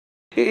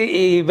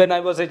When I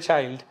was a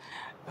child,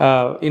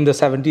 in the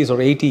 70s or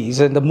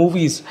 80s, and the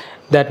movies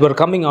that were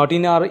coming out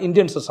in our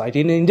Indian society,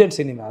 in Indian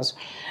cinemas,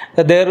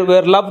 there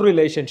were love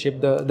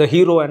relationship. The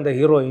hero and the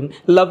heroine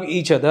love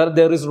each other.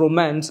 There is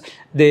romance.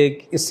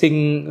 They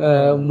sing,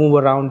 move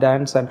around,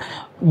 dance,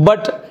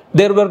 but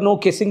there were no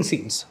kissing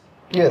scenes.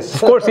 Yes.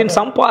 Of course, in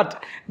some part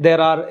there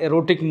are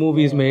erotic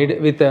movies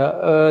made with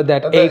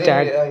that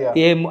A-tag,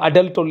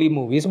 adult-only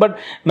movies, but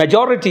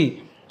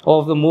majority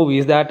of the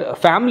movies that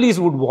families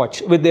would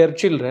watch with their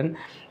children,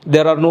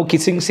 there are no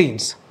kissing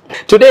scenes.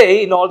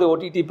 Today, in all the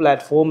OTT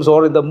platforms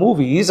or in the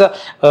movies,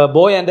 a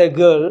boy and a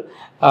girl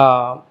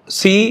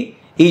see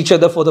each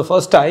other for the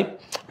first time,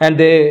 and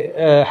they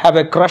have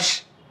a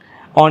crush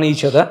on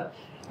each other.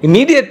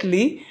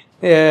 Immediately,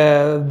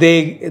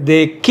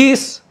 they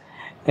kiss.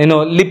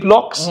 Lip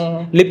locks.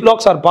 Lip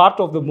locks are part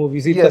of the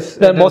movies. Yes,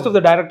 most of the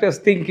directors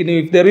think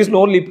if there is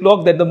no lip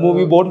lock, then the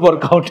movie won't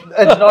work out.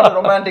 It's not a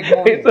romantic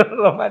movie. It's a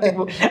romantic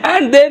movie.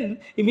 And then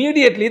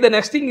immediately the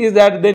next thing is that